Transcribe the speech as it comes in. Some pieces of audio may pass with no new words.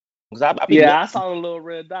'Cause I be Yeah, I saw the little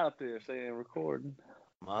red dot up there saying recording.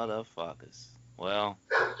 Motherfuckers. Well,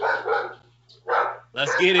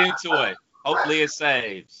 let's get into it. Hopefully it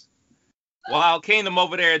saves. Wild Kingdom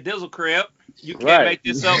over there at Dizzle Crib. You can't Right. make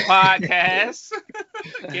this up podcast.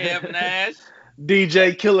 Kev Nash.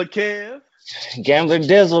 DJ Killer Kev. Gambler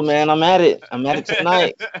Dizzle, man. I'm at it. I'm at it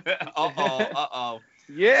tonight. Uh-oh.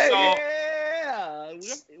 Yeah, So, yeah.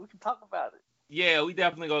 We can talk about it. yeah, we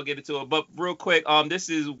definitely gonna get into it. But real quick,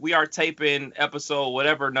 we are taping episode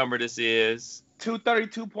whatever number this is.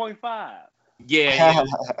 232.5. Yeah,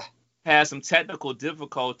 had some technical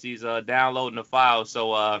difficulties downloading the file.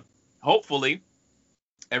 So hopefully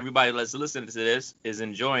everybody that's listening to this is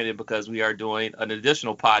enjoying it because we are doing an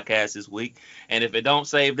additional podcast this week. And if it don't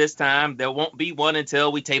save this time, there won't be one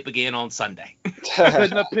until we tape again on Sunday.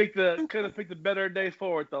 Couldn't have picked a better day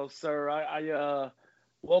for it though, sir. I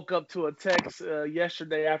woke up to a text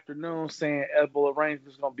yesterday afternoon saying edible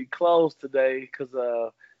arrangements gonna be closed today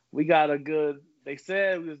because we got a good. They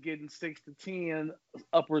said we was getting 6 to 10,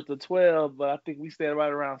 upwards to 12, but I think we stayed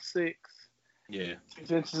right around 6. Yeah. 6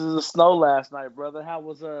 inches of snow last night, brother. How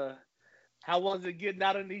was it getting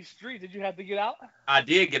out in these streets? Did you have to get out? I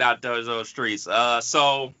did get out those streets.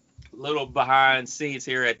 So little behind scenes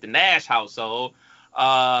here at the Nash household.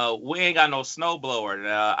 We ain't got no snowblower.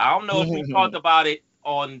 I don't know if we talked about it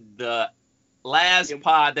on the last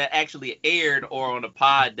pod that actually aired or on the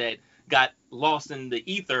pod that got lost in the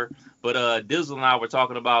ether. But Dizzle and I were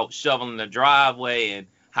talking about shoveling the driveway and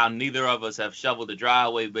how neither of us have shoveled the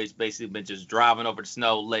driveway, but it's basically been just driving over the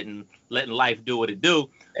snow, letting life do what it do.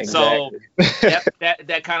 Exactly. So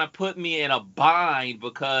that kind of put me in a bind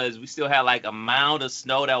because we still had like a mound of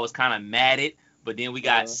snow that was kind of matted, but then we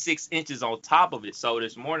got 6 inches on top of it. So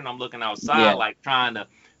this morning I'm looking outside like trying to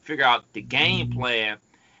figure out the game plan,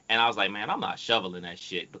 and I was like, man, I'm not shoveling that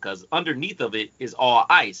shit because underneath of it is all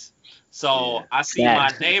ice. So I see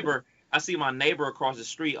my neighbor across the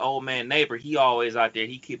street, old man neighbor. He always out there.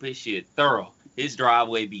 He keep his shit thorough. His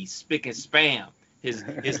driveway be spick and spam.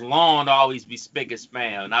 His lawn always be spick and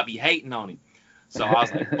spam, and I be hating on him. So I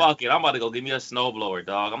was like, fuck it, I'm about to go get me a snowblower,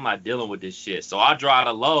 dog. I'm not dealing with this shit. So I drive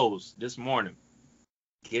to Lowe's this morning.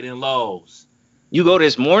 Get in Lowe's. You go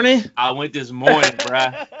this morning? I went this morning,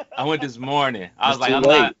 bruh. I went this morning. I was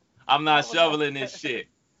like, I'm not shoveling this shit.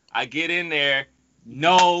 I get in there,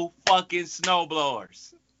 no fucking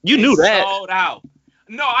snowblowers. You knew that. Sold out.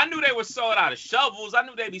 No, I knew they were sold out of shovels. I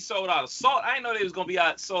knew they'd be sold out of salt. I didn't know they was gonna be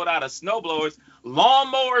sold out of snowblowers.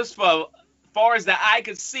 Lawnmowers for far as the eye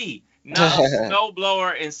could see. Not a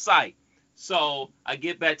snowblower in sight. So I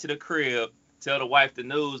get back to the crib, tell the wife the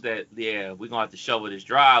news that we're gonna have to shovel this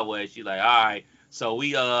driveway. She's like, all right. So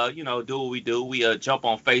we do what we do. We jump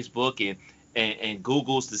on Facebook and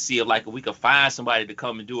Googles to see if we could find somebody to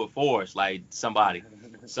come and do it for us, like somebody.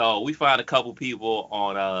 So we found a couple people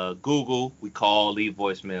on Google. We call, leave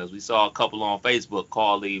voicemails. We saw a couple on Facebook,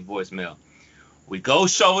 call, leave voicemail. We go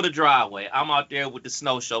shovel the driveway. I'm out there with the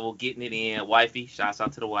snow shovel, getting it in. Wifey, shouts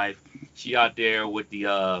out to the wife. She out there with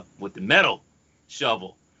the metal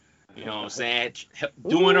shovel. You know what I'm saying?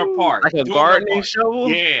 Doing her part. Like a gardening shovel?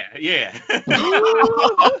 Yeah.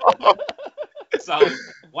 So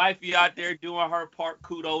wifey out there doing her part.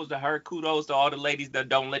 Kudos to her. Kudos to all the ladies that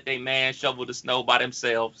don't let their man shovel the snow by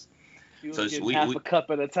themselves. She was So getting we half a cup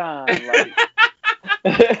at a time.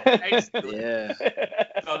 Yeah.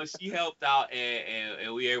 So she helped out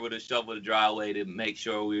and we were able to shovel the driveway to make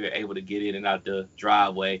sure we were able to get in and out the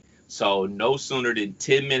driveway. So no sooner than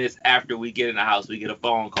 10 minutes after we get in the house, we get a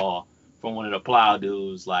phone call from one of the plow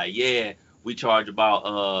dudes like, yeah, we charge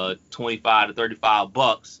about 25 to 35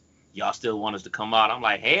 bucks. Y'all still want us to come out? I'm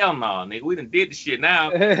like, hell no, nigga. We done did the shit now.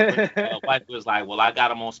 Wife was like, well, I got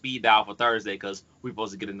them on speed dial for Thursday because we're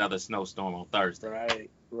supposed to get another snowstorm on Thursday.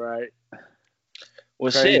 Right.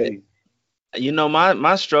 Well, Crazy. shit. You know,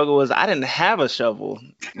 my struggle was I didn't have a shovel.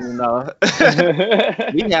 You know, we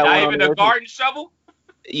had Not one even a garden shovel?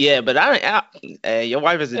 Yeah, but hey, your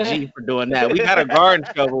wife is a G for doing that. We got a garden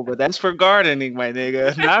shovel, but that's for gardening, my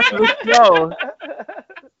nigga, not for snow.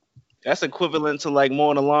 That's equivalent to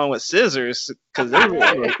mowing the lawn with scissors, because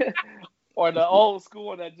or the old school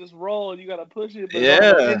one that just roll and you gotta push it, but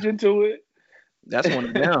no engine to it. That's one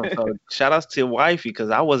of them. So shout outs to your wifey, because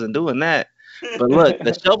I wasn't doing that. But look,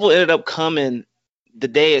 the shovel ended up coming the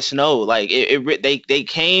day it snowed. Like they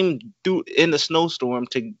came through in the snowstorm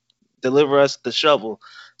to deliver us the shovel.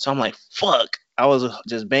 So I'm like, fuck. I was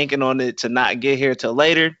just banking on it to not get here till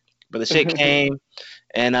later, but the shit came.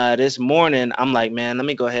 And this morning, I'm like, man, let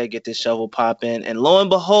me go ahead and get this shovel popping. And lo and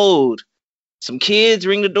behold, some kids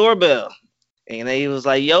ring the doorbell. And they was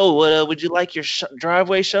like, yo, would you like your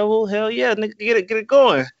driveway shovel? Hell yeah, nigga, get it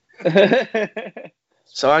going.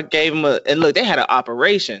 So I gave him and look, they had an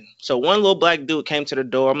operation. So one little black dude came to the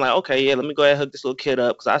door. I'm like, okay, yeah, let me go ahead and hook this little kid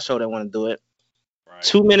up because I sure didn't want to do it. Right.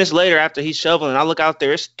 2 minutes later, after he's shoveling, I look out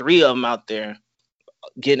there, it's 3 of them out there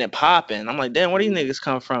getting it popping. I'm like, damn, where these niggas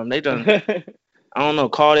come from? They done, I don't know,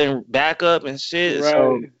 called in backup and shit. Right.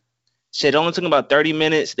 So shit, it only took about 30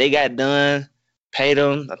 minutes. They got done, paid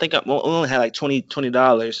them. I think we only had like $20. Paid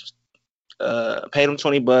them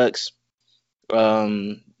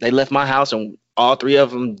 $20. They left my house and all 3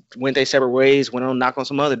 of them went their separate ways, went on knock on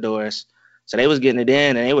some other doors. So they was getting it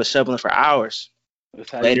in and they was shoveling for hours.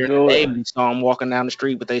 Later in the day, we saw them walking down the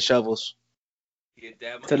street with their shovels.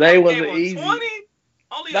 Today wasn't easy. 20?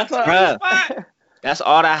 Only that's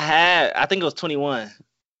all I had. I think it was 21.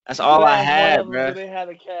 That's all I had, bro. They had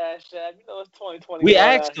a cash app. You know, it's 2020. We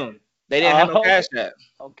asked them. They didn't have no cash app.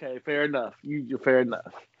 Okay, fair enough. You're fair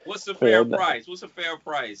enough. What's the fair price? What's a fair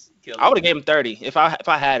price? I would have gave him 30. If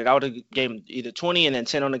I had it, I would have gave him either 20 and then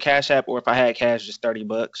 10 on the cash app, or if I had cash, just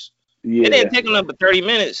 $30. Yeah. It didn't take them but 30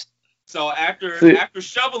 minutes. So after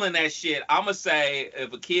shoveling that shit, I'ma say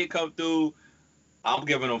if a kid come through, I'm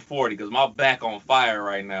giving them 40 because my back on fire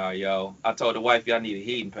right now, yo. I told the wife, y'all need a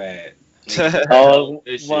heating pad. Oh,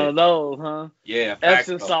 one of those, huh? Yeah.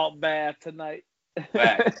 Epsom salt bath tonight.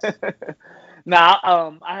 Now,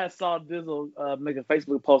 I had saw Dizzle make a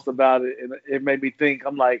Facebook post about it, and it made me think.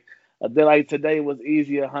 I'm like, a day like today was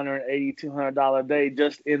easy, $180, $200 day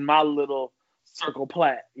just in my little circle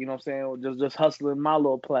plat. You know what I'm saying? Just hustling my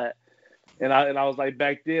little plat. And I was like,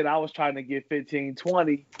 back then I was trying to get 15,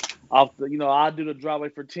 20 off the, I do the driveway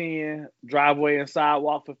for 10, driveway and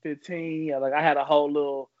sidewalk for 15. Yeah, like I had a whole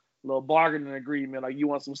little bargaining agreement. Like, you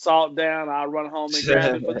want some salt down, I'll run home and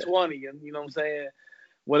grab it for 20, and you know what I'm saying?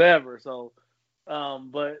 Whatever. So,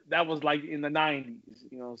 but that was like in the 90s,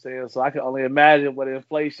 you know what I'm saying? So I can only imagine what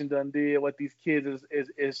inflation done did, what these kids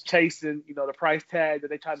is chasing, the price tag that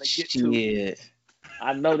they trying to get to. Yeah.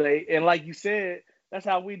 I know and like you said, that's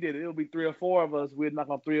how we did it. It'll be 3 or 4 of us. We'd knock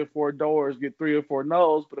on 3 or 4 doors, get 3 or 4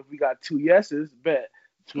 no's. But if we got 2 yeses, bet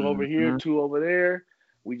 2 over here, 2 over there.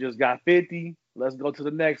 We just got 50. Let's go to the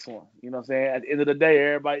next one. You know what I'm saying? At the end of the day,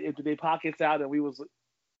 everybody emptied their pockets out, and we was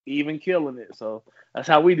even killing it. So that's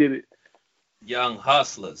how we did it. Young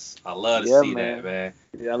hustlers. I love to see that, man.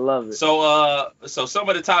 Yeah, I love it. So some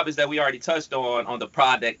of the topics that we already touched on the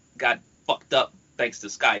pod that got fucked up thanks to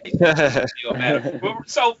Skype.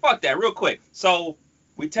 So fuck that real quick. So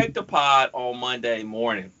we take the pod on Monday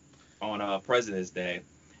morning on President's Day.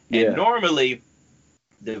 And normally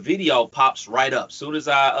the video pops right up. Soon as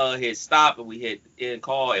I hit stop and we hit end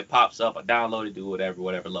call, it pops up. I download it, do whatever,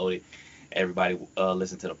 load it. Everybody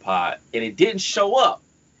listen to the pod. And it didn't show up.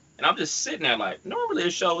 And I'm just sitting there like, normally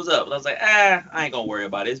it shows up. But I was like, I ain't gonna worry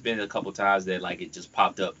about it. It's been a couple times that like it just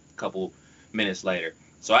popped up a couple minutes later.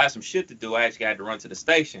 So I had some shit to do. I actually had to run to the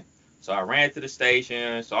station. So I ran to the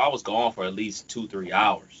station. So I was gone for at least 2-3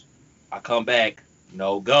 hours. I come back,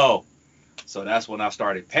 no go. So that's when I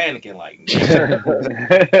started panicking, like, nigga,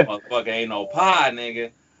 motherfucker ain't no pod,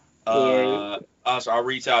 nigga. Also, I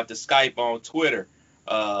reach out to Skype on Twitter,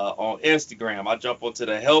 on Instagram. I jump onto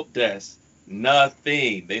the help desk.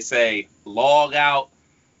 Nothing. They say log out,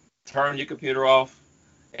 turn your computer off,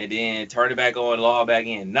 and then turn it back on, log back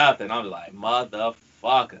in. Nothing. I'm like,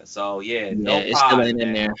 motherfucker. So no it's pod, still ain't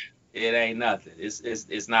in there. It ain't nothing.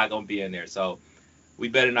 It's not gonna be in there. So we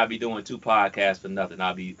better not be doing 2 podcasts for nothing.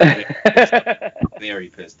 I'll be very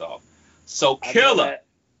pissed off. So Killer,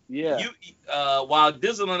 you while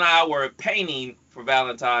Dizzle and I were painting for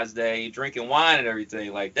Valentine's Day, drinking wine and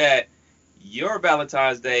everything like that, your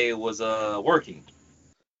Valentine's Day was working.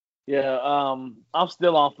 Yeah, I'm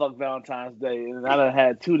still on fuck Valentine's Day, and I done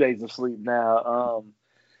had 2 days of sleep now.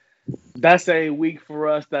 That's a week for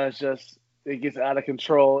us that's just, it gets out of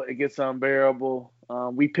control. It gets unbearable.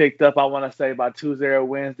 We picked up, I want to say, by Tuesday or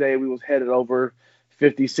Wednesday, we was headed over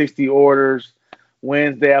 50, 60 orders.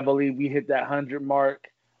 Wednesday, I believe we hit that 100 mark.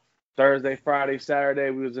 Thursday, Friday, Saturday,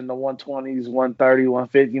 we was in the 120s, 130,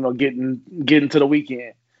 150, getting to the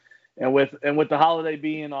weekend. And with the holiday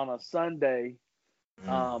being on a Sunday,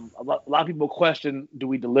 a lot of people question, do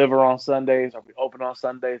we deliver on Sundays? Are we open on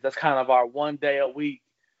Sundays? That's kind of our 1 day a week.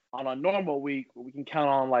 On a normal week, we can count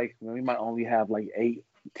on, like, we might only have like 8,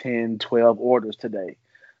 10, 12 orders today,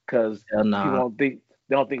 because people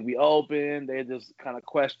don't think we open. They just kind of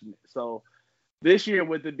question it. So this year,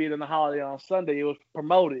 with it being the holiday on Sunday, it was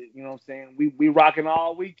promoted. You know what I'm saying? We rocking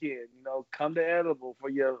all weekend. Come to Edible for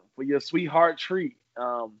your sweetheart treat.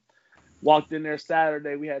 Walked in there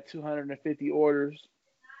Saturday, we had 250 orders.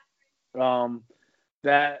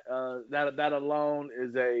 That alone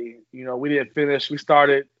is we didn't finish. We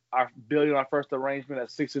started building our first arrangement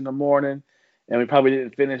at 6 in the morning, and we probably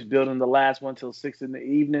didn't finish building the last one till 6 in the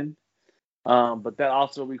evening. But that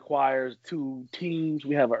also requires 2 teams.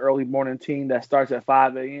 We have an early morning team that starts at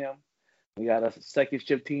 5 a.m. We got a second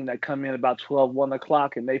shift team that come in about 1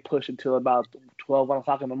 o'clock, and they push until about 1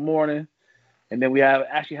 o'clock in the morning. And then we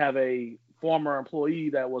actually have a former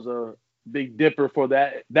employee that was a big dipper for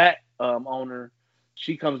that owner.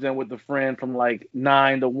 She comes in with a friend from like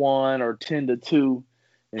 9 to 1 or 10 to 2,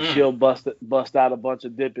 and she'll bust out a bunch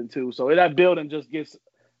of dipping too. So that building just gets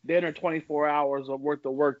dinner 24 hours of worth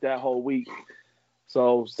of work that whole week.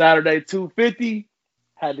 So Saturday 250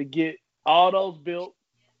 had to get all those built,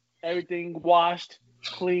 everything washed,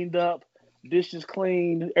 cleaned up, dishes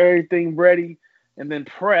cleaned, everything ready, and then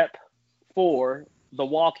prep for the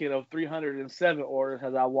walk-in of 307 orders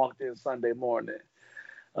as I walked in Sunday morning.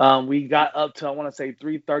 We got up to, I want to say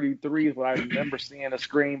 333 is what I remember seeing the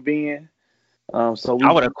screen being. So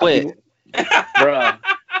I would have quit. Bruh.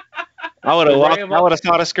 I would have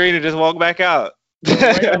saw the screen and just walked back out.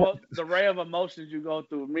 the ray of emotions you go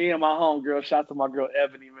through. Me and my homegirl, shout out to my girl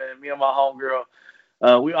Ebony, man. Me and my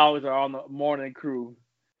homegirl, we always are on the morning crew.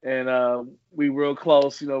 And we real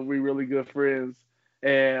close, we really good friends.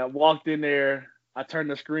 And I walked in there, I turned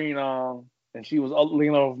the screen on, and she was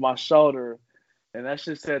leaning over my shoulder. And that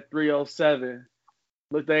shit said 307.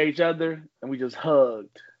 Looked at each other, and we just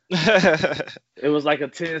hugged. It was like a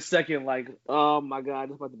 10-second, like, oh my God,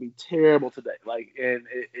 it's about to be terrible today. Like, and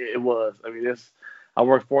it was. I mean, I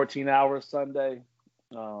worked 14 hours Sunday.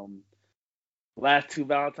 Last 2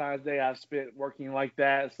 Valentine's Day I've spent working like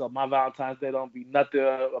that. So my Valentine's Day don't be nothing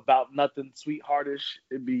about nothing sweetheartish.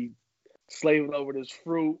 It'd be slaving over this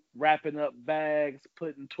fruit, wrapping up bags,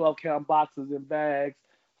 putting 12-count boxes in bags,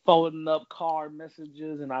 folding up card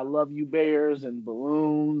messages and I love you bears and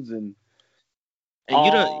balloons and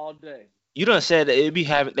all day. You done said that they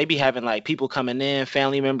be having like people coming in,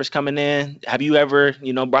 family members coming in. Have you ever,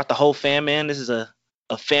 brought the whole fam in? This is a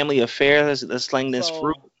family affair. Let's sling this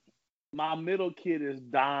fruit. My middle kid is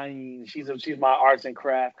dying. She's my arts and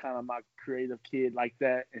craft, kind of my creative kid like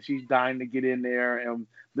that, and she's dying to get in there. And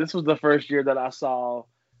this was the first year that I saw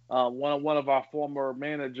one of our former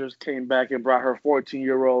managers came back and brought her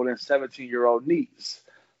 14-year-old and 17-year-old niece.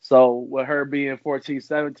 So with her being 14,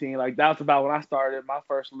 17, like that's about when I started my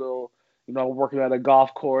first little, working at a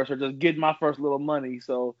golf course or just getting my first little money.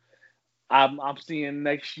 So I'm seeing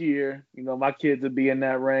next year, my kids will be in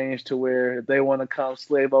that range to where if they want to come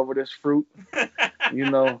slave over this fruit,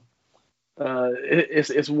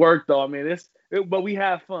 it's work though. I mean, but we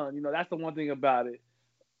have fun. That's the one thing about it.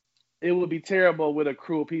 It would be terrible with a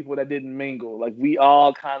crew of people that didn't mingle. Like we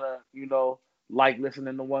all kind of, like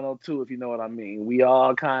listening to 102, if you know what I mean. We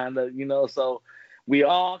all kind of, so we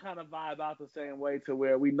all kind of vibe out the same way to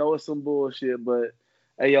where we know it's some bullshit, but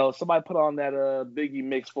hey, yo, somebody put on that Biggie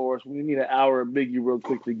mix for us. We need an hour of Biggie real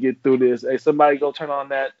quick to get through this. Hey, somebody go turn on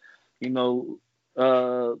that,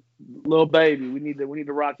 Lil Baby. We need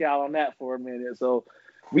to rock out on that for a minute. So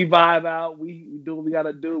we vibe out. We do what we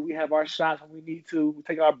gotta do. We have our shots when we need to. We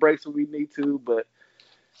take our breaks when we need to. But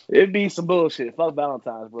it'd be some bullshit. Fuck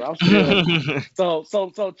Valentine's, bro. I'm still.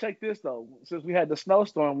 So check this though. Since we had the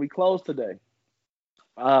snowstorm, we closed today.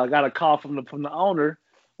 Got a call from the owner.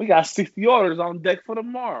 We got 60 orders on deck for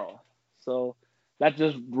tomorrow. So that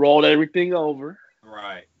just rolled everything over.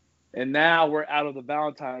 Right. And now we're out of the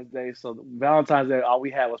Valentine's Day. So Valentine's Day, all we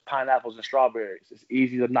had was pineapples and strawberries. It's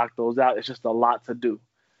easy to knock those out. It's just a lot to do.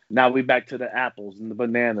 Now we back to the apples and the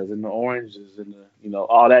bananas and the oranges and the,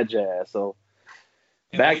 all that jazz. So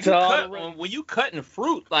back to when you cutting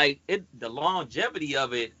fruit, like the longevity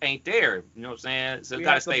of it ain't there. You know what I'm saying? So it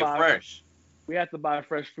gotta stay fresh. We have to buy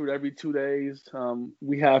fresh fruit every 2 days.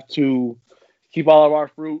 We have to keep all of our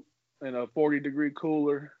fruit in a 40-degree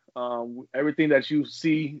cooler. Everything that you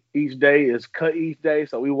see each day is cut each day.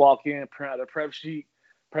 So we walk in, print out a prep sheet.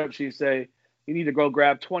 Prep sheet say, you need to go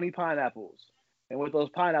grab 20 pineapples. And with those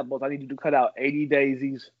pineapples, I need you to cut out 80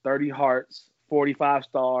 daisies, 30 hearts, 45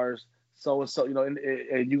 stars, so-and-so,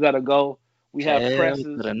 and you got to go. We have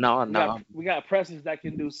presses. We got presses that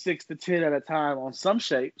can do 6 to 10 at a time on some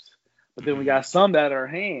shapes. But then we got some that are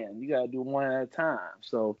hand. You got to do one at a time.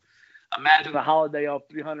 So imagine a holiday of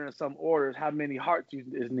 300 and some orders, how many hearts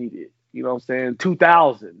is needed. You know what I'm saying?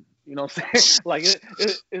 2,000. You know what I'm saying? Like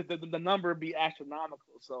the number be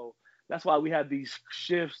astronomical. So that's why we have these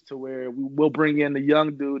shifts to where we'll bring in the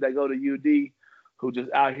young dude that go to UD who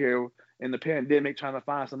just out here in the pandemic trying to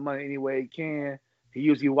find some money any way he can. He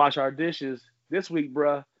usually wash our dishes. This week,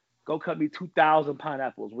 bruh, go cut me 2,000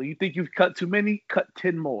 pineapples. When you think you've cut too many, cut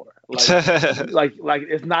 10 more. Like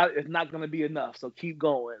it's not gonna be enough. So keep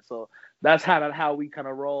going. So that's how we kind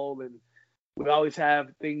of roll, and we always have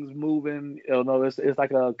things moving. It's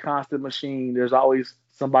like a constant machine. There's always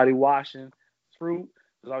somebody washing fruit.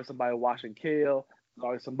 There's always somebody washing kale. There's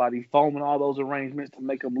always somebody foaming all those arrangements to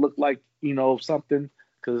make them look like something.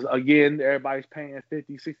 Because again, everybody's paying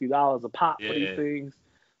 $50, $60 a pop for these things.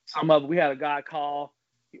 We had a guy call.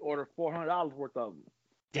 He ordered $400 worth of them.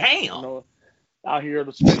 Damn. Out here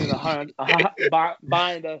spending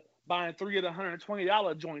buying 3 of the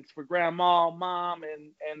 $120 joints for grandma, mom,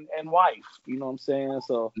 and wife. You know what I'm saying?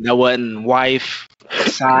 So that wasn't wife,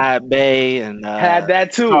 side bay, and had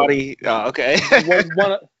that too. Party. Oh, okay.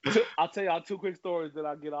 I'll tell y'all 2 quick stories that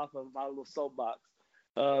I'll get off of my little soapbox.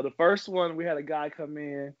 The first one, we had a guy come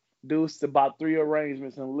in, deuced about 3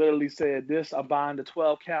 arrangements, and literally said, "This, I'm buying the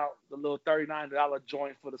 12 count, the little $39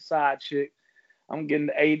 joint for the side chick. I'm getting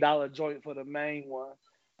the $8 joint for the main one.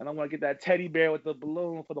 And I'm going to get that teddy bear with the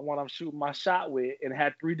balloon for the one I'm shooting my shot with." And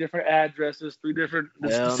had 3 different addresses, 3 different,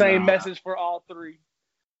 the same message for all 3.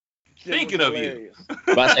 Thinking of you.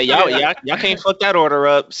 But I say, y'all can't fuck that order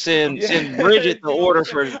up. Send Bridget the order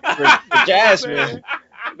for Jasmine.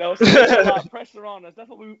 No, so there's a lot of pressure on us. That's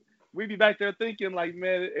what we be back there thinking, like,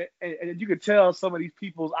 man, and you could tell some of these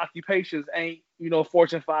people's occupations ain't,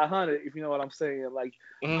 Fortune 500, if you know what I'm saying. Like,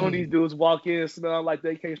 some of these dudes walk in smelling like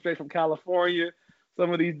they came straight from California.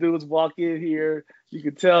 Some of these dudes walk in here, you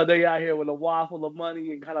can tell they out here with a waffle of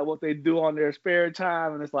money and kind of what they do on their spare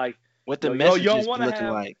time. And it's like, what the message is looking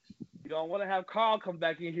like. You don't want to have Carl come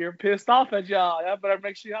back in here pissed off at y'all. Y'all better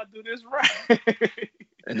make sure y'all do this right.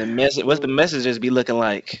 And the message, what's the messages be looking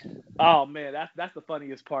like? Oh man, that's the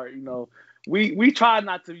funniest part. We try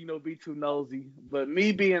not to be too nosy, but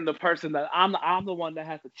me being the person that I'm the one that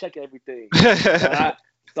has to check everything.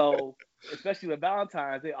 So especially with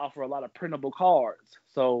Valentine's, they offer a lot of printable cards.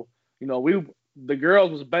 So the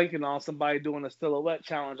girls was banking on somebody doing a silhouette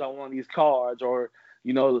challenge on one of these cards, or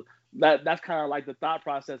that's kind of like the thought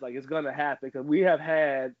process, like it's gonna happen, because we have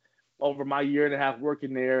had over my year and a half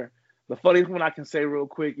working there. The funniest one I can say real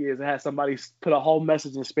quick is I had somebody put a whole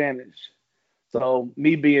message in Spanish. So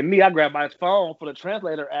me being me, I grabbed my phone for the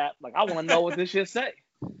translator app. Like, I want to know what this shit say.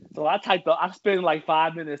 So I spent like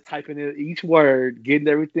 5 minutes typing in each word, getting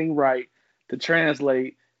everything right to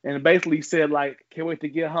translate. And it basically said, like, can't wait to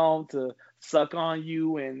get home to suck on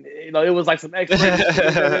you. And, it was like some extra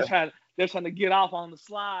they're trying to get off on the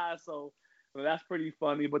slide. So that's pretty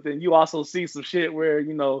funny. But then you also see some shit where,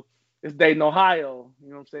 it's Dayton, Ohio, you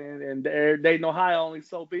know what I'm saying? And Dayton, Ohio only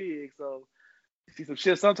so big. So you see some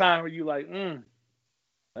shit sometimes where you like,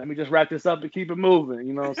 let me just wrap this up and keep it moving.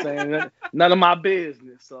 You know what I'm saying? None of my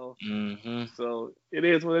business. So so it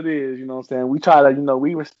is what it is. You know what I'm saying? We try to,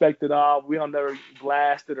 we respect it all. We don't never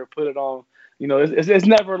blast it or put it on. It's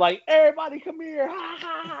never like, everybody come here. Ha,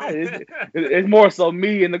 ha, ha. It's more so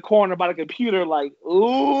me in the corner by the computer like,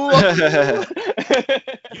 ooh.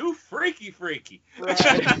 You freaky. Right.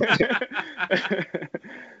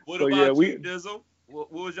 What about you, Dizzle?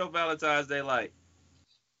 What was your Valentine's Day like?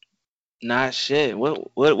 Nah, shit.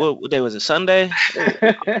 What day was it? Sunday?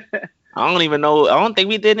 I don't even know. I don't think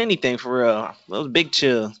we did anything for real. It was big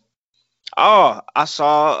chill. Oh, I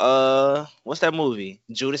saw what's that movie?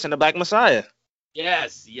 Judas and the Black Messiah.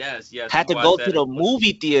 Yes. Had to go to the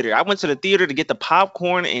movie theater. I went to the theater to get the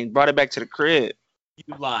popcorn and brought it back to the crib.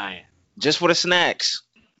 You lying? Just for the snacks.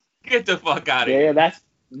 Get the fuck out of here. Yeah,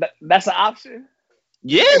 that's an option.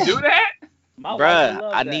 Yeah, do that,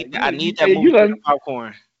 bruh. I need that movie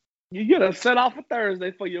popcorn. You done set off for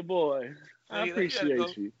Thursday for your boy. I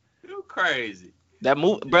appreciate you. You crazy. That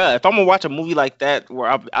movie, bruh. If I'm gonna watch a movie like that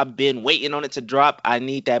where I've been waiting on it to drop, I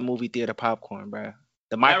need that movie theater popcorn, bruh.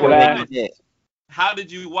 The microwave. How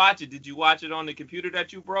did you watch it? Did you watch it on the computer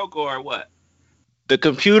that you broke, or what? The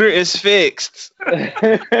computer is fixed.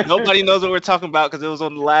 Nobody knows what we're talking about because it was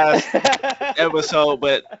on the last episode,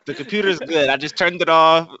 but the computer's good. I just turned it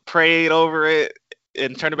off, prayed over it,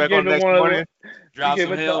 and turned it back on the next morning. Dropped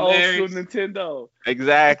some Hail Marys. Nintendo.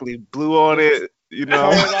 Exactly. Blew on it, Turn it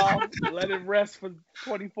off, let it rest for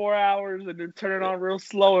 24 hours, and then turn it on real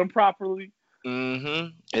slow and properly.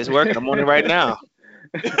 It's working. I'm on it right now.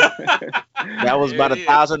 That was about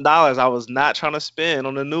 $1,000 I was not trying to spend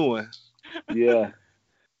on the new one. Yeah.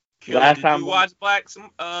 Did you watch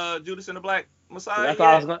Judas and the Black Messiah? That's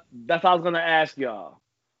what I was gonna ask y'all.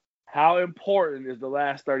 How important is the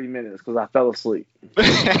last 30 minutes? Because I fell asleep.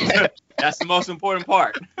 That's the most important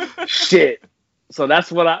part. Shit. So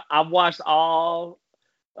that's what I watched all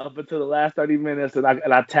up until the last 30 minutes, and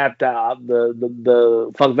I tapped out.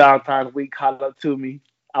 The fuck Valentine's week caught up to me.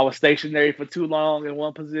 I was stationary for too long in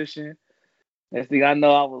one position. Next thing I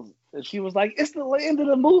know, she was like, "It's the end of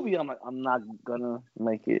the movie." I'm like, "I'm not gonna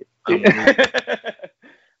make it."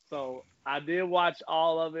 So I did watch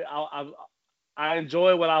all of it. I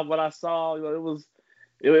enjoyed what I saw. You know,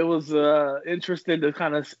 it was interesting to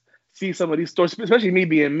kind of see some of these stories, especially me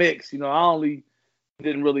being mixed. You know, I only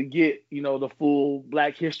didn't really get, you know, the full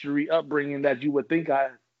Black history upbringing that you would think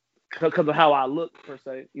because of how I look per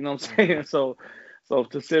se. You know what I'm saying? So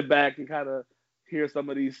to sit back and kind of hear some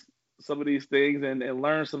of these things and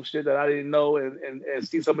learn some shit that I didn't know and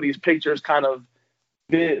see some of these pictures kind of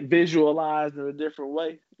visualized in a different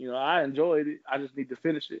way. You know, I enjoyed it. I just need to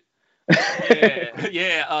finish it.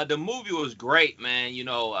 Yeah. The movie was great, man. You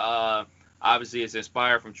know, obviously it's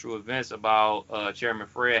inspired from true events about Chairman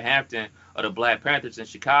Fred Hampton of the Black Panthers in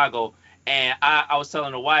Chicago. And I was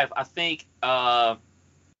telling the wife, I think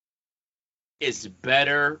it's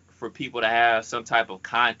better for people to have some type of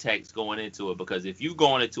context going into it, because if you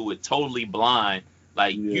going into it totally blind,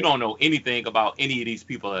 like you don't know anything about any of these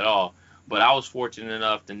people at all. But I was fortunate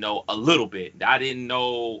enough to know a little bit. I didn't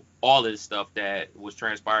know all of the stuff that was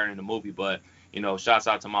transpiring in the movie, but, you know, shouts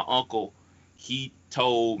out to my uncle. He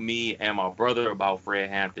told me and my brother about Fred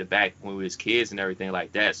Hampton back when we was kids and everything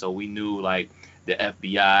like that. So we knew, like, the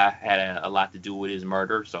FBI had a lot to do with his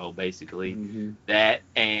murder. So basically that,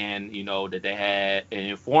 and, you know, that they had an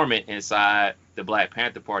informant inside the Black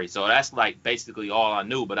Panther Party. So that's, like, basically all I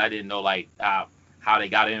knew, but I didn't know, like, how they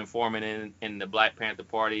got an informant in the Black Panther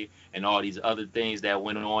Party and all these other things that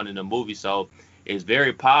went on in the movie. So it's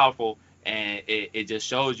very powerful, and it just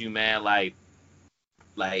shows you, man, like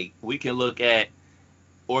we can look at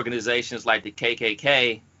organizations like the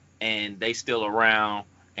KKK and they still around,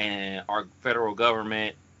 and our federal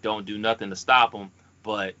government don't do nothing to stop them.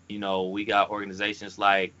 But, you know, we got organizations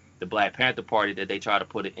like the Black Panther Party that they try to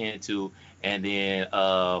put it into, and then,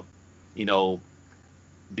 you know,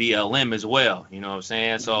 BLM as well. You know what I'm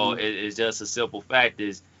saying? So it's just a simple fact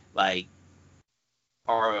is, like,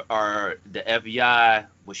 are the FBI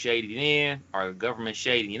was shady then, our government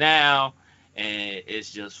shady now, and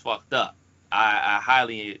it's just fucked up. I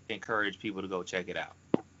highly encourage people to go check it out.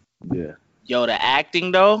 Yeah. Yo, the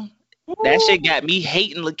acting though, that shit got me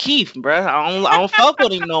hating Lakeith, bro. I don't fuck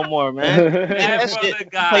with him no more, man. That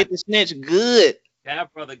shit played the snitch good.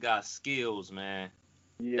 That brother got skills, man.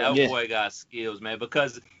 Yeah. That boy got skills, man.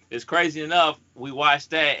 Because it's crazy enough, we watched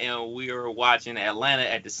that and we were watching Atlanta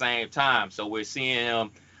at the same time. So we're seeing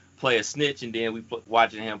him play a snitch, and then we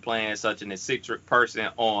watching him playing such an eccentric person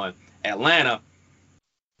on Atlanta.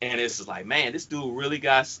 And it's just like, man, this dude really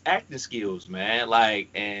got acting skills, man. Like,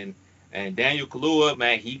 and Daniel Kaluuya,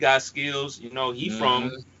 man, he got skills. You know, he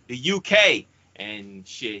from the UK, and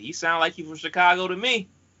shit, he sound like he from Chicago to me.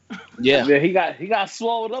 Yeah, he got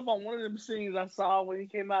swelled up on one of them scenes I saw when he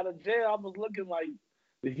came out of jail. I was looking like,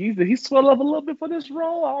 did he swell up a little bit for this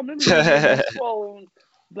role? I don't remember him swollen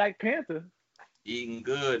Black Panther. Eating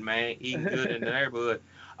good, man. Eating good in the neighborhood.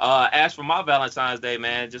 As for my Valentine's Day,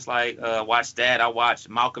 man, just like watched that, I watched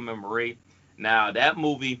Malcolm and Marie. Now, that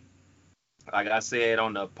movie, like I said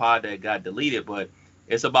on the pod that got deleted, but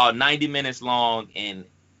it's about 90 minutes long, and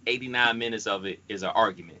 89 minutes of it is an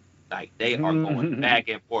argument. Like, they are going back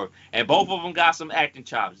and forth. And both of them got some acting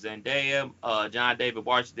chops. Zendaya, John David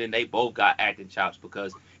Washington, they both got acting chops,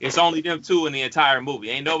 because it's only them two in the entire movie.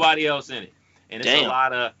 Ain't nobody else in it. And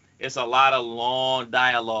it's a lot of long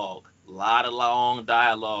dialogue. A lot of long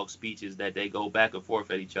dialogue speeches that they go back and forth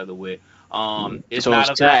at each other with. It's so not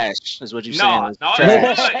it's trash, is what you're saying. No,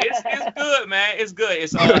 it's good. It's good, man. It's good.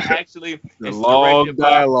 It's actually it's long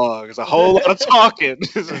dialogue. It's a whole lot of talking.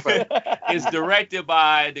 It's directed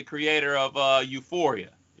by the creator of Euphoria.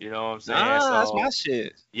 You know what I'm saying? That's my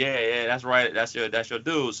shit. Yeah, that's right. That's your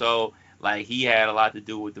dude. So, like, he had a lot to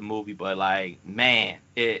do with the movie, but, like, man,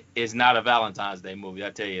 it's not a Valentine's Day movie.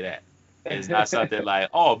 I tell you that. It's not something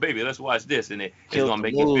like, oh, baby, let's watch this, and it's gonna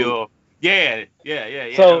make you feel. Yeah.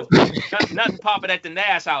 So, nothing popping at the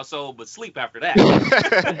Nash household, but sleep after that.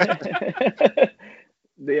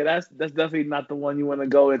 Yeah, that's definitely not the one you want to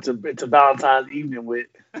go into Valentine's evening with.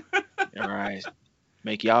 All right,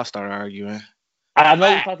 make y'all start arguing. I know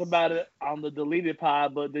we talked about it on the deleted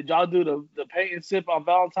pod, but did y'all do the paint and sip on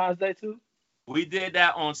Valentine's Day too? We did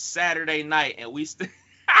that on Saturday night, and we still.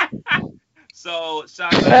 So,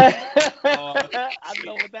 shout out. I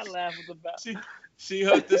know what that laugh was about. She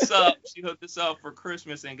hooked us up. She hooked us up for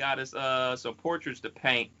Christmas and got us some portraits to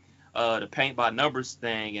paint, the paint by numbers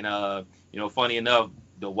thing. And you know, funny enough,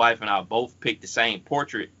 the wife and I both picked the same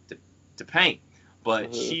portrait to paint,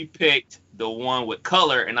 but she picked the one with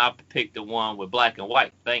color, and I picked the one with black and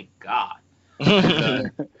white. Thank God.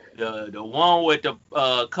 The one with the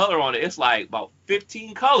color on it, it's like about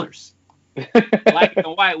 15 colors. Black and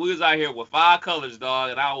white. We was out here with 5 colors,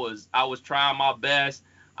 dog, and I was trying my best.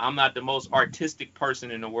 I'm not the most artistic person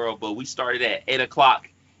in the world, but we started at 8 o'clock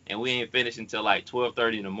and we ain't finished until like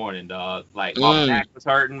 12:30 in the morning, dog. Like my back was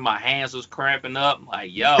hurting, my hands was cramping up. I'm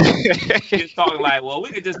like, yo, he's talking like, well, we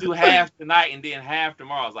could just do half tonight and then half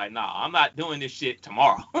tomorrow. I was like, nah, I'm not doing this shit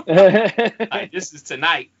tomorrow. Like, this is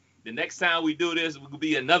tonight. The next time we do this, will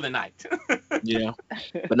be another night. Yeah,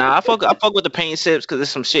 but nah, I fuck with the paint sips because there's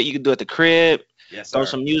some shit you can do at the crib. Yes, Throw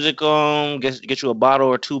sir. some music on, get you a bottle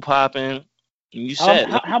or 2 popping. And you said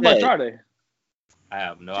How much are they? I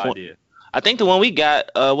have no idea. I think the one we got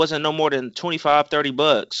wasn't no more than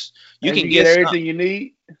 $25-$30. You can get everything you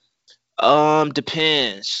need.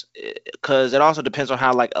 Depends, because it also depends on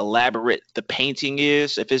how like elaborate the painting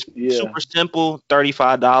is. If it's super simple,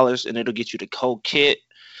 $35, and it'll get you the whole kit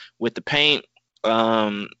with the paint.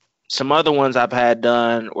 Some other ones I've had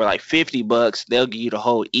done were like $50. They'll give you the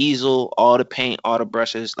whole easel, all the paint, all the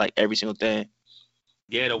brushes, like every single thing.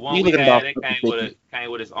 Yeah, the one we had, it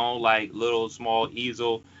came with its own like little small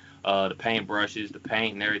easel, the paint brushes, the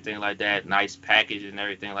paint and everything like that. Nice package and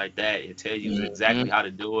everything like that. It tells you exactly how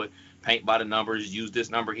to do it. Paint by the numbers. Use this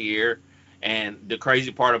number here. And the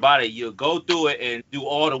crazy part about it, you'll go through it and do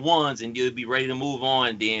all the ones, and you'll be ready to move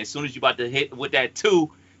on. Then as soon as you're about to hit with that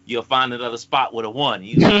 2, you'll find another spot with a 1.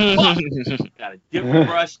 You got a different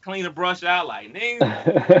brush, clean the brush out. Like,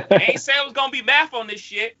 nigga, I ain't saying it was gonna be math on this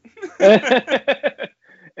shit.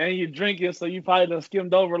 And you're drinking, so you probably done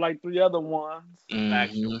skimmed over like 3 other ones.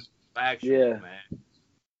 Factual, yeah, man.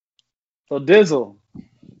 So Dizzle,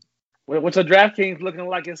 what's your DraftKings looking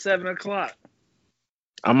like at 7 o'clock?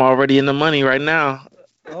 I'm already in the money right now.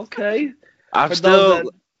 Okay. I'm still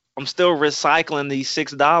recycling these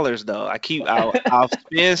 $6 though. I'll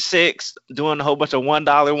spend 6 doing a whole bunch of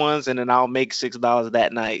 $1 ones, and then I'll make $6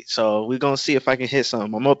 that night. So we're gonna see if I can hit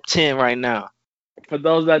some. I'm up 10 right now. For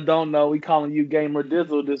those that don't know, we calling you Gamer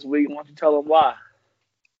Dizzle this week. Why don't you tell them why?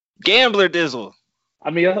 Gambler Dizzle.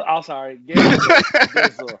 I mean, I'm sorry, Gamer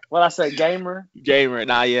Dizzle. What I say, Gamer? Gamer.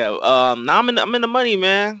 Nah, yeah. Now I'm in the money,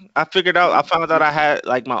 man. I found out I had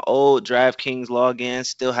like my old DraftKings login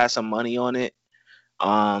still has some money on it.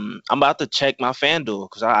 I'm about to check my FanDuel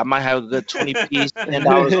because I might have a good 20 piece,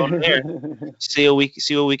 $10 on there. See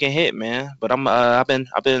what we can hit, man. But I've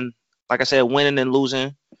been like I said, winning and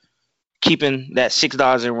losing, keeping that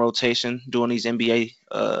 $6 in rotation, doing these NBA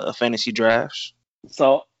fantasy drafts.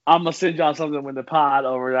 So I'm gonna send y'all something with the pod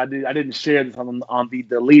over. I didn't share this on the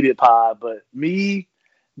deleted pod, but me,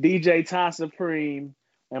 DJ Ty Supreme,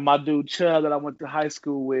 and my dude Chubb that I went to high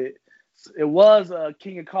school with. It was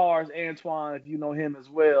King of Cards, Antoine, if you know him as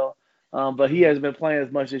well. But he hasn't been playing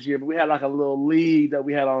as much this year. But we had like a little league that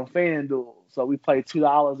we had on FanDuel. So we play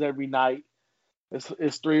 $2 every night.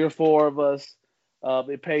 It's 3 or 4 of us.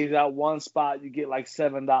 It pays out one spot. You get like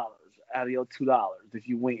 $7 out of your $2 if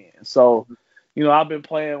you win. So, I've been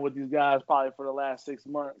playing with these guys probably for the last 6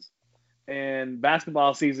 months. And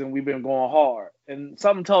basketball season, we've been going hard. And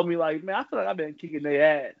something told me like, man, I feel like I've been kicking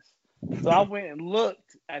their ass. So I went and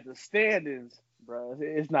looked at the standings, bro.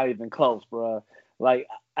 It's not even close, bro. Like,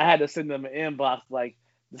 I had to send them an inbox. Like,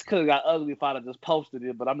 this could have got ugly if I'd have just posted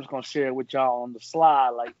it, but I'm just going to share it with y'all on the slide.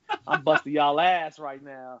 Like, I'm busting y'all ass right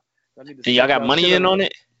now. And y'all got money in on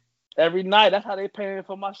it? Every night. That's how they paying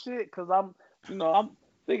for my shit. Because I'm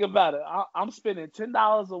thinking about it. I'm spending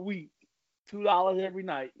 $10 a week, $2 every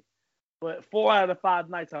night. But 4 out of 5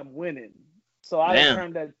 nights I'm winning. So I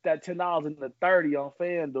turned that $10 into $30 on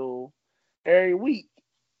FanDuel every week.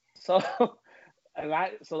 So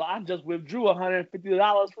I just withdrew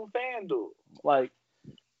 $150 from FanDuel. Like,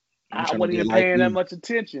 I wasn't even paying that much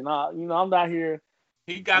attention. I'm not here.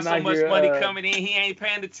 He got so much money coming in, he ain't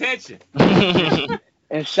paying attention.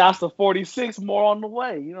 And shots to 46 more on the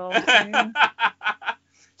way. You know what I'm saying?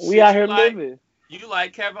 We out here living. You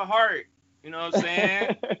like Kevin Hart. You know what I'm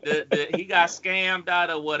saying? He got scammed out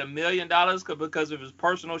of $1 million because of his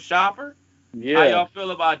personal shopper. Yeah. How y'all feel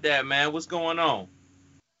about that, man? What's going on?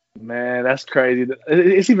 Man, that's crazy.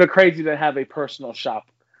 It's even crazy to have a personal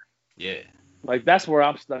shopper. Yeah. Like, that's where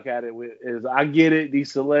I'm stuck at it with. Is I get it.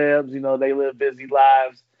 These celebs, they live busy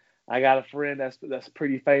lives. I got a friend that's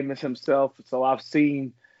pretty famous himself, so I've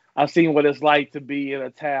seen what it's like to be in a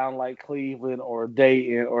town like Cleveland or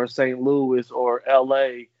Dayton or St. Louis or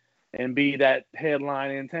L.A. and be that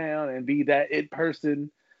headline in town and be that it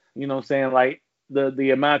person, saying, like,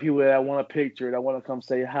 the amount of people that want a picture, that want to come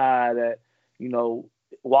say hi, that,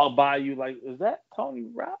 walk by you like, is that Tony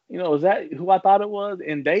Rock? Is that who I thought it was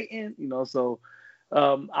in Dayton? So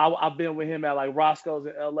I've been with him at like Roscoe's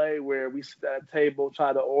in LA where we sit at a table,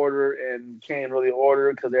 try to order, and can't really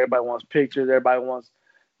order because everybody wants pictures, everybody wants,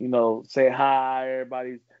 say hi,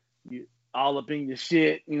 everybody's all up in your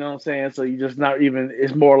shit, you know what I'm saying? So you just not even,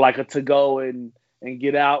 it's more like a to go and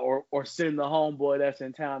get out or send the homeboy that's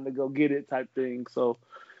in town to go get it type thing. So,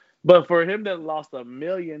 but for him that lost $1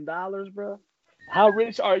 million, bro, how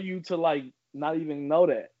rich are you to like not even know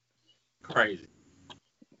that? Crazy.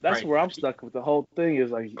 That's where I'm stuck with the whole thing is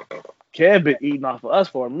like, Kev been eating off of us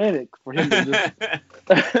for a minute for him to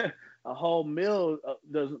just a whole meal.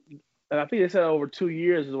 And I think they said over 2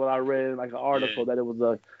 years is what I read in like an article that it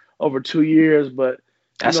was over 2 years. But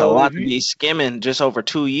that's a lot to be skimming just over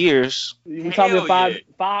 2 years. We're talking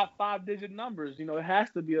five-digit numbers. It has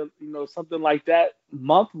to be something like that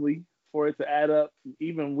monthly for it to add up,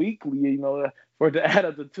 even weekly. For it to add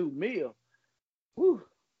up to 2 meals. Whew.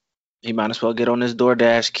 He might as well get on this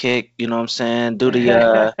DoorDash kick, you know what I'm saying? Do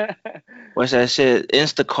the what's that shit?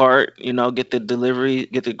 Instacart, get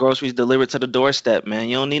the groceries delivered to the doorstep, man.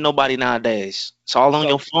 You don't need nobody nowadays. It's all on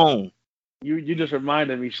your phone. You just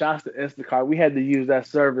reminded me, shouts to Instacart. We had to use that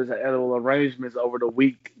service at Edible Arrangements over the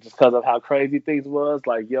week just because of how crazy things was.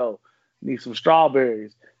 Like, yo, need some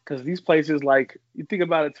strawberries. Because these places, like, you think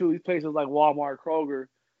about it too, these places like Walmart, Kroger,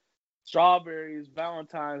 strawberries,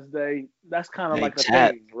 Valentine's Day, that's kind of like a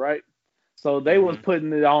thing, right? So they was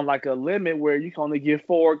putting it on like a limit where you can only get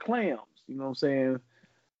 4 clams. You know what I'm saying?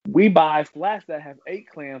 We buy flats that have 8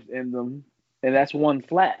 clams in them, and that's 1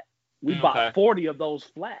 flat. We bought 40 of those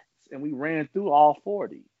flats, and we ran through all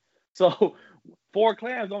 40. So 4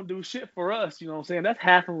 clams don't do shit for us. You know what I'm saying? That's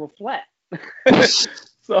half of a flat.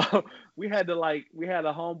 So we had a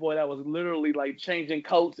homeboy that was literally like changing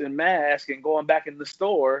coats and masks and going back in the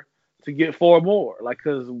store to get 4 more, like,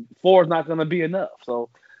 because 4 is not going to be enough. So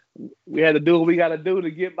we had to do what we got to do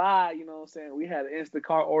to get by, you know what I'm saying? We had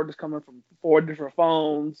Instacart orders coming from 4 different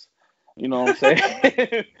phones, you know what I'm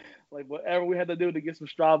saying? Like, whatever we had to do to get some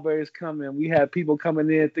strawberries coming. We had people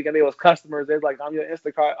coming in thinking they was customers. They're like, I'm your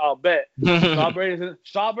Instacart, I'll bet.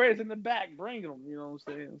 Strawberries in the back, bring them, you know what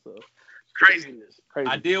I'm saying? So, craziness.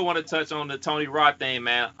 I did want to touch on the Tony Rock thing,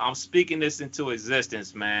 man. I'm speaking this into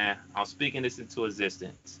existence, man.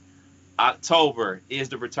 October is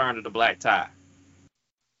the return of the black tie.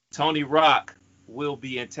 Tony Rock will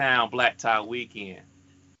be in town Black Tie Weekend.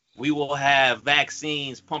 We will have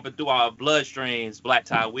vaccines pumping through our bloodstreams Black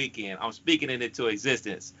Tie Weekend. I'm speaking it into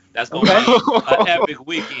existence. That's going to be an epic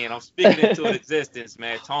weekend. I'm speaking it into existence,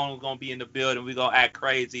 man. Tony's going to be in the building. We're going to act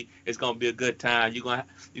crazy. It's going to be a good time. You're going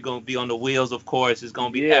to be on the wheels, of course. It's going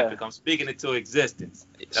to be epic. I'm speaking it into existence.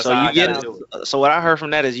 That's so So what I heard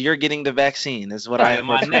from that is you're getting the vaccine. Is what I heard in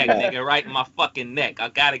my neck, nigga, right in my fucking neck. I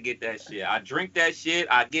got to get that shit. I drink that shit.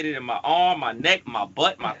 I get it in my arm, my neck, my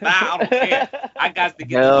butt, my thigh. I don't care. I got to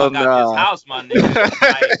get the fuck out of this house, my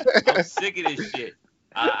nigga. I'm sick of this shit.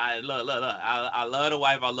 I look. I love the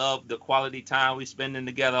wife. I love the quality time we spending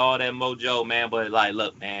together, all that mojo, man. But like,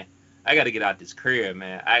 look, man, I gotta get out this crib,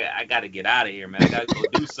 man. I gotta get out of here, man. I gotta go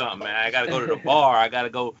do something, man. I gotta go to the bar. I gotta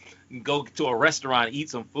go to a restaurant, eat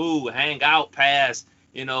some food, hang out past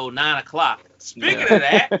 9 o'clock. Speaking of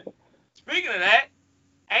that,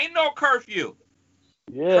 ain't no curfew.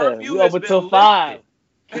 Yeah, curfew we open till 5.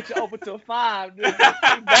 Kitchen open till 5. Dude.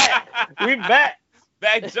 We back.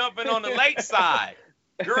 Back jumping on the lakeside.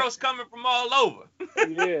 Girls coming from all over.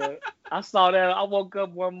 Yeah, I saw that. I woke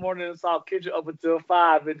up one morning and saw kitchen up until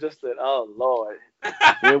 5 and just said, "Oh Lord,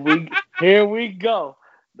 here we go.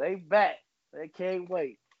 They back. They can't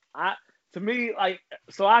wait." I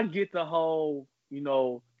get the whole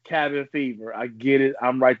cabin fever. I get it.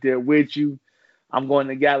 I'm right there with you. I'm going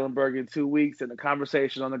to Gatlinburg in 2 weeks, and the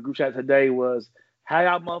conversation on the group chat today was how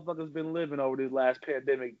y'all motherfuckers been living over these last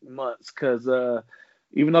pandemic months, because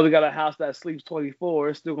even though we got a house that sleeps 24,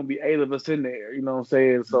 it's still going to be 8 of us in there. You know what I'm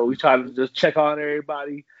saying? So we try to just check on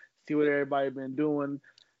everybody, see what everybody been doing.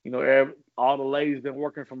 All the ladies been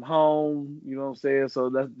working from home. You know what I'm saying? So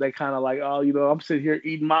they kind of like, oh, I'm sitting here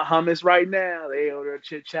eating my hummus right now. They over there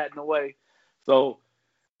chit-chatting away. So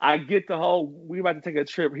I get the whole, we about to take a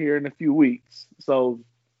trip here in a few weeks. So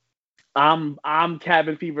I'm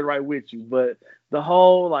cabin fever right with you. But the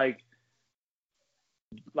whole, like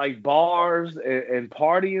bars and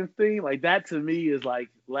partying thing, like that to me is like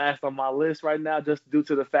last on my list right now, just due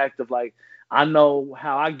to the fact of like I know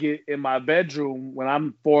how I get in my bedroom when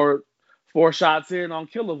I'm four shots in on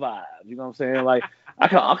Killer Vibes. You know what I'm saying? Like I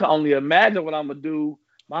can only imagine what I'm gonna do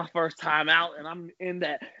my first time out, and I'm in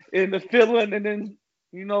the feeling, and then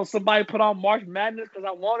somebody put on March Madness because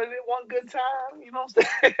I wanted it one good time. You know what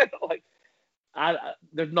I'm saying? Like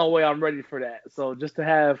there's no way I'm ready for that. So just to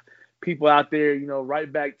have people out there, you know,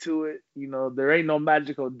 right back to it. You know, there ain't no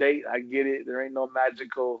magical date. I get it. There ain't no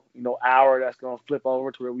magical, you know, hour that's gonna flip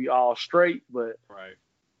over to where we all straight, but Right.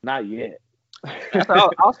 not yet. That's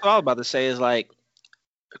all I was about to say is like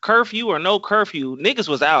curfew or no curfew, niggas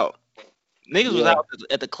was out. Niggas was Yeah. out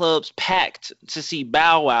at the clubs packed to see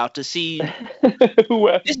Bow Wow, to see.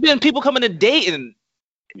 Well, It's been people coming to Dayton.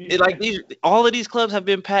 yeah. Like all of these clubs have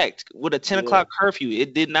been packed with a 10 Yeah. o'clock curfew.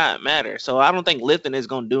 It did not matter. So I don't think lifting is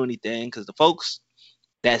gonna do anything because the folks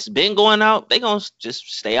that's been going out, they gonna just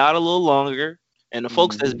stay out a little longer. And the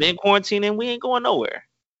folks that's Mhm. been quarantining, we ain't going nowhere.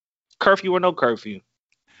 Curfew or no curfew.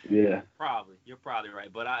 Yeah. You're probably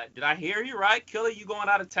right. But did I hear you right, Killer? You going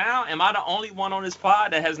out of town? Am I the only one on this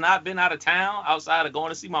pod that has not been out of town outside of going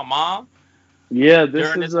to see my mom Yeah, this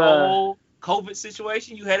during is this whole COVID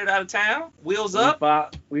situation? You headed out of town? Wheels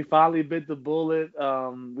up? we finally bit the bullet.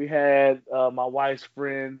 We had my wife's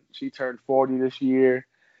friend. She turned 40 this year,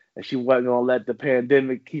 and she wasn't gonna let the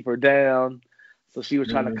pandemic keep her down. So she was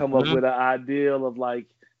trying to come up Mhm. with an ideal of like,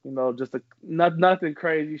 you know, just nothing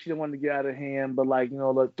crazy. She didn't want to get out of hand, but like, you know,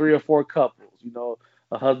 like 3 or 4 couples, you know,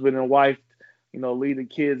 a husband and wife, you know, leave the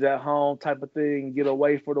kids at home type of thing, get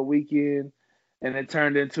away for the weekend. And it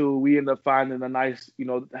turned into we end up finding a nice, you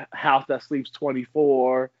know, house that sleeps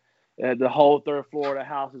 24. The whole 3rd floor of the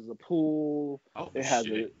house is a pool. Oh, It has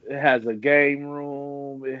shit. it has a game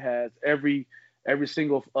room. It has every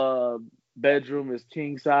single bedroom is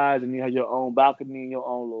king size, and you have your own balcony and your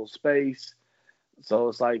own little space. So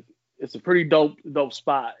it's like it's a pretty dope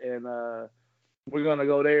spot, and we're gonna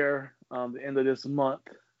go there the end of this month.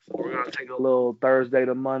 So we're gonna take a little Thursday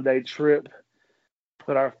to Monday trip,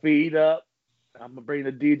 put our feet up. I'm gonna bring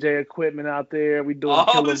the DJ equipment out there. We doing Oh,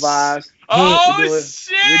 killer vibes. Oh, We're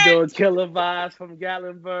shit. doing killer vibes from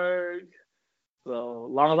Gatlinburg. So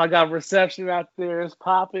long as I got reception out there, it's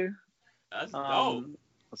popping. That's dope.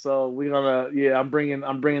 So we're gonna, I'm bringing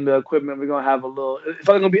the equipment. We're gonna have a little. It's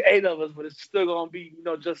only gonna be 8 of us, but it's still gonna be, you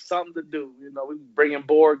know, just something to do. You know, we bringing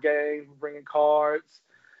board games, we're bringing cards.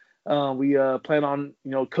 We plan on,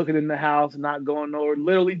 you know, cooking in the house, not going nowhere.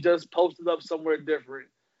 Literally just posted up somewhere different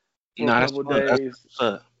for Nah, a that's couple fun. That's days what's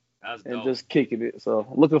up. That's and dope. just kicking it. So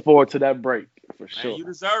looking forward to that break for Man, sure. you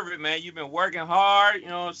deserve it, man. You've been working hard. You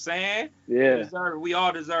know what I'm saying? You Yeah, deserve it. We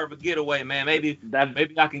all deserve a getaway, man. Maybe that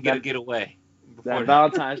I can get a that- getaway. that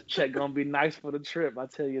Valentine's check gonna be nice for the trip. I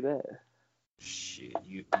tell you that. Shit,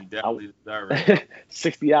 you definitely deserve it.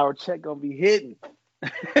 60-hour check gonna be hitting.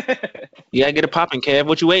 You gotta get it popping, Kev.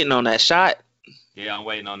 What you waiting on? That shot? Yeah, I'm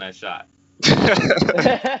waiting on that shot.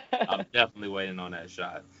 Yeah, I'm definitely waiting on that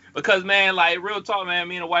shot. Because, man, like, real talk, man,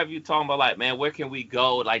 me and the wife, you talking about, like, man, where can we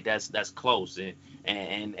go, like, that's close?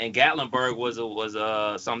 And Gatlinburg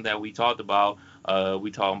was something that we talked about.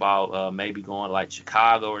 We talking about maybe going to, like,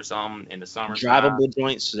 Chicago or something in the summer. Drivable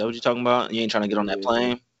joints. Is that what you talking about? You ain't trying to get on that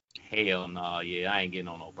plane? Hell no, yeah, I ain't getting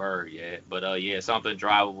on no bird yet. But, yeah, something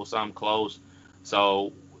drivable, something close.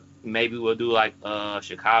 So maybe we'll do, like,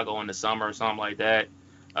 Chicago in the summer or something like that.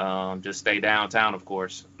 Just stay downtown, of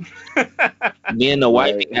course. Me and the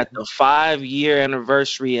wife Right. got the 5-year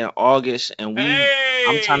anniversary in August, and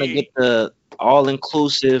I'm trying to get the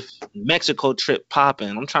all-inclusive Mexico trip popping.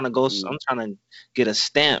 I'm trying to go. I'm trying to get a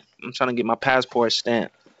stamp. I'm trying to get my passport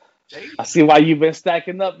stamped. I see why you've been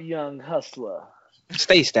stacking up, young hustler.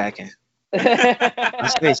 Stay stacking.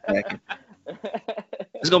 Stay stacking.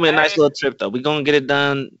 It's gonna be a nice little trip though. We're gonna get it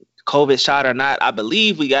done, COVID shot or not. I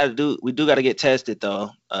believe we do gotta get tested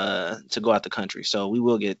though, to go out the country. So we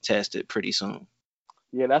will get tested pretty soon.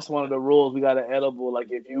 Yeah, that's one of the rules. We got an edible. Like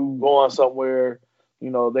if you going somewhere, you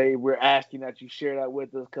know, we're asking that you share that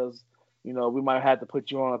with us because, you know, we might have to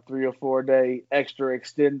put you on a 3 or 4 day extra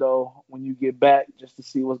extendo when you get back just to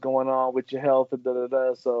see what's going on with your health and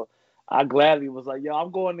da. So I gladly was like, yo,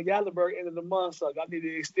 I'm going to Gatlinburg end of the month, so I need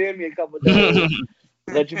to extend me a couple of days.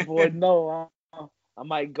 Let your boy know I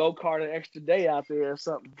might go kart an extra day out there or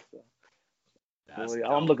something. So, boy,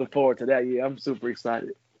 I'm looking forward to that. Yeah, I'm super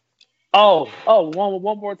excited. One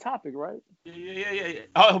more topic, right? Yeah.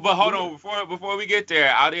 Oh, but hold on, before we get there,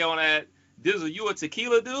 out there on that Dizzle, you a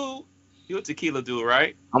tequila dude? You a tequila dude,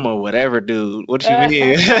 right? I'm a whatever dude. What you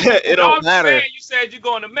mean? It don't matter. Saying, you said you're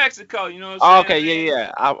going to Mexico. You know what I'm saying? Okay,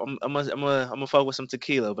 yeah. I'm gonna fuck with some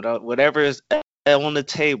tequila, but whatever is on the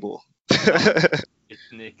table. This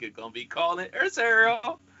nigga gonna be calling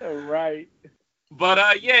Earl. Right.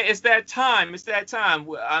 But yeah, it's that time.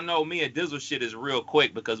 I know me and Dizzle shit is real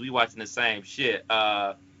quick because we watching the same shit.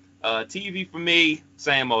 TV for me,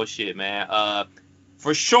 same old shit, man.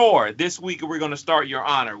 For sure, this week we're gonna start Your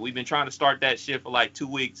Honor. We've been trying to start that shit for like 2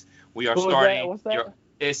 weeks. We are starting. What's that?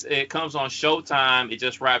 It comes on Showtime. It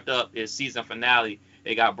just wrapped up its season finale.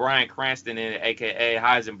 They got Bryan Cranston in it, aka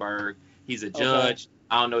Heisenberg. He's a judge. Okay.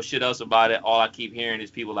 I don't know shit else about it. All I keep hearing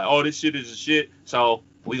is people like, "Oh, this shit is a shit." So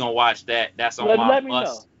we gonna watch that. That's on my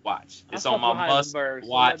must watch. It's on my must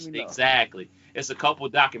watch. Exactly. It's a couple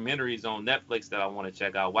documentaries on Netflix that I want to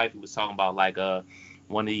check out. Wifey was talking about like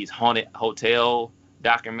one of these haunted hotel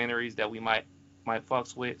documentaries that we might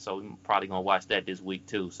fucks with. So we're probably gonna watch that this week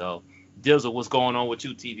too. So Dizzle, what's going on with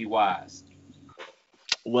you TV wise?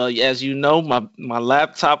 Well, as you know, my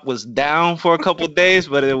laptop was down for a couple days,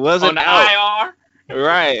 but it wasn't on the out. IR.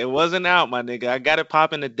 Right, it wasn't out, my nigga. I got it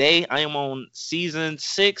popping today. I am on season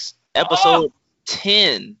 6, episode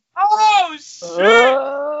 10. Oh shit!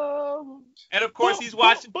 And of course, he's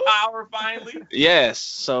watching Power finally. Yes.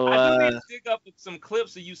 So I do need to dig up some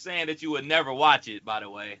clips of you saying that you would never watch it. By the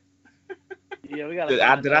way. Yeah, we got.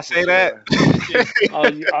 Did I say that?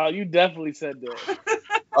 You definitely said that.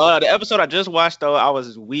 The episode I just watched though, I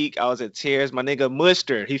was weak. I was in tears. My nigga mushed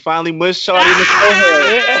her. He finally mushed Shorty in the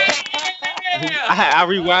forehead. I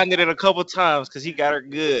rewinded it a couple times because he got her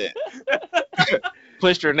good.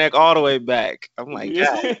 Pushed her neck all the way back. I'm like,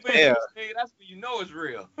 God damn. Hey, that's when you know it's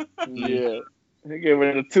real. Yeah. He gave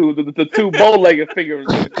her the two bow-legged fingers.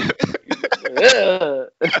 Yeah.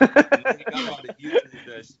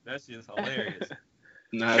 That shit's hilarious.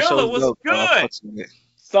 Nah, Killer was good.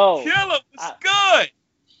 So Killer was good.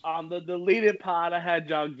 On the deleted pod, I had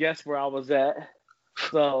y'all guess where I was at.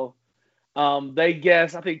 So they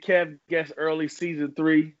guessed, I think Kev guessed early season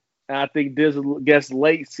 3, and I think Dizzle guessed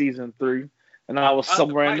late season 3, and I was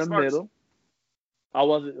somewhere in the middle. I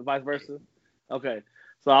wasn't vice versa. Okay,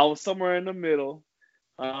 so I was somewhere in the middle.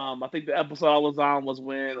 I think the episode I was on was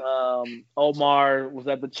when Omar was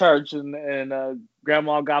at the church and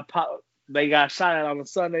Grandma they got shot at on a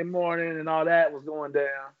Sunday morning and all that was going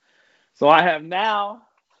down. So I have now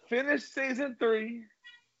finished season 3.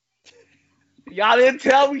 Y'all didn't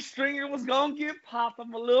tell me Stringer was gonna get popped.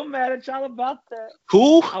 I'm a little mad at y'all about that.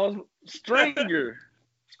 Who? I was Stringer.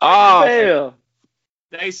 Oh,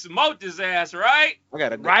 they smoked his ass, right?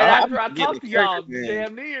 Right after I talked to y'all,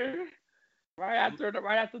 damn near. Right after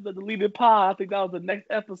the deleted pod, I think that was the next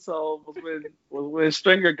episode was when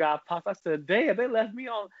Stringer got popped. I said, "Damn, they left me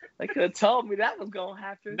on. They could have told me that was gonna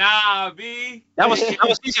happen." Nah, B. That was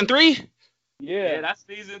season 3. Yeah, that's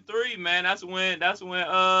season 3, man. That's when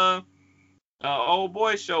old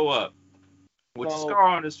boy show up with the scar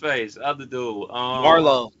on his face. Other dude,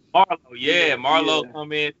 Marlo, yeah, Marlo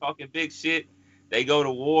come in talking big shit. They go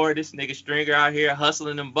to war. This nigga Stringer out here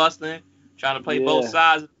hustling and bustling, trying to play both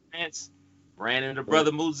sides of the fence. Ran into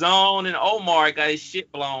Brother Muzone, and Omar got his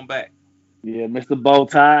shit blown back. Yeah, Mr.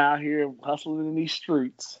 Bowtie out here hustling in these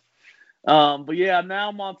streets. But yeah, now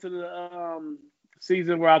I'm on to the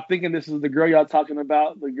season where I'm thinking this is the girl y'all talking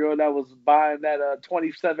about, the girl that was buying that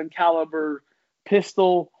 27 caliber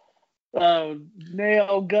pistol,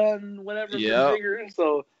 nail gun, whatever. Yeah.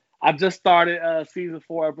 So I just started season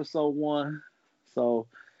 4, episode 1. So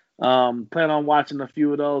plan on watching a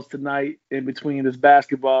few of those tonight in between this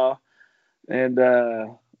basketball. And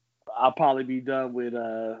I'll probably be done with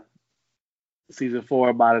season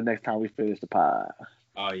 4 by the next time we finish the pod.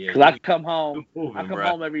 Oh yeah. Because I come home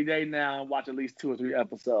every day now and watch at least 2 or 3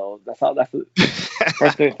 episodes. That's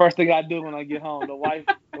the first thing I do when I get home.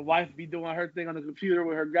 The wife be doing her thing on the computer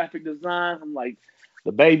with her graphic design. I'm like,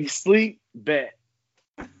 the baby sleep, bet.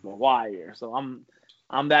 The Wire. So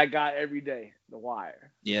I'm that guy every day. The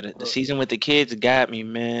Wire. Yeah, the season with the kids got me,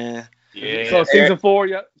 man. Yeah. So season 4,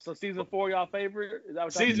 y'all favorite? Is that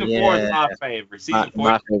what season 4 is my favorite. Season 4,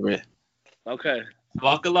 my favorite. Okay.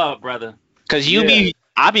 Buckle up, brother. Cause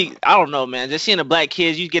I don't know, man. Just seeing the black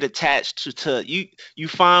kids, you get attached to you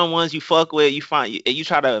find ones you fuck with, you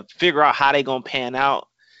try to figure out how they gonna pan out,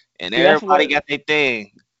 and everybody got their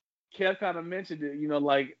thing. Kev kind of mentioned it,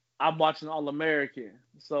 like I'm watching All American,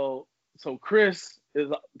 so Chris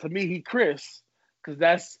is, to me, he Chris, cause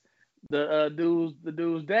that's the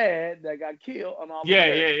dude's dad that got killed on All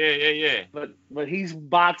American. Yeah. But he's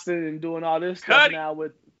boxing and doing all this stuff now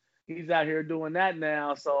he's out here doing that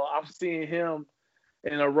now, so I'm seeing him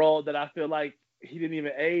in a role that I feel like he didn't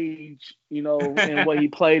even age, in what he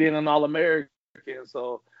played in All American.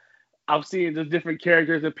 So I'm seeing just different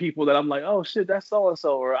characters and people that I'm like, oh shit, that's so and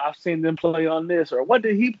so, or I've seen them play on this, or what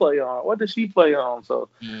did he play on? What did she play on? So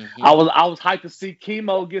I was hyped to see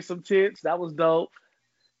Chemo get some tits. That was dope.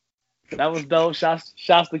 Shouts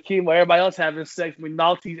to Chemo. Everybody else having sex with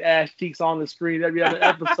Naughty's ass cheeks on the screen every other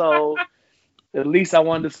episode. At least I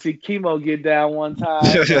wanted to see Chemo get down one time.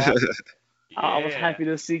 I was happy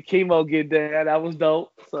to see Chemo get down. That was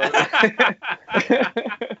dope. So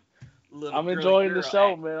I'm enjoying the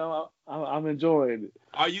show, man. I'm enjoying it.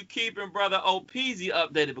 Are you keeping brother OPZ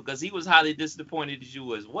updated because he was highly disappointed in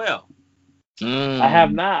you as well? I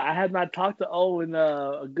have not talked to O in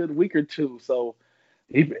a good week or two, so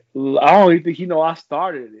I don't even think he know I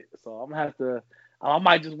started it. So I'm gonna have to. I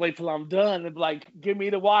might just wait till I'm done and be like, give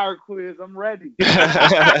me the wire quiz. I'm ready.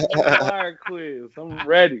 Wire quiz. I'm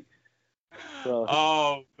ready. So.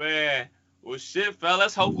 Oh man. Well, shit,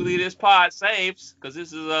 fellas. Hopefully this pod saves, because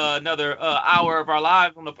this is another hour of our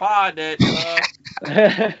lives on the pod that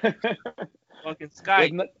fucking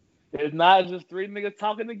Skype. It's not just three niggas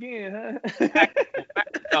talking again, huh?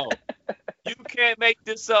 No. You can't make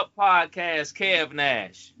this up podcast, Kev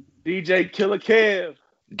Nash. DJ Killer Kev.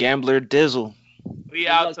 Gambler Dizzle. We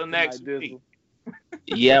out till next week.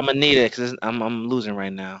 Yeah, I'm gonna need it because I'm losing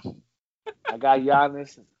right now. I got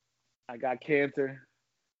Giannis. I got Cantor.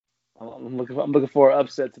 I'm looking for an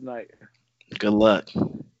upset tonight. Good luck.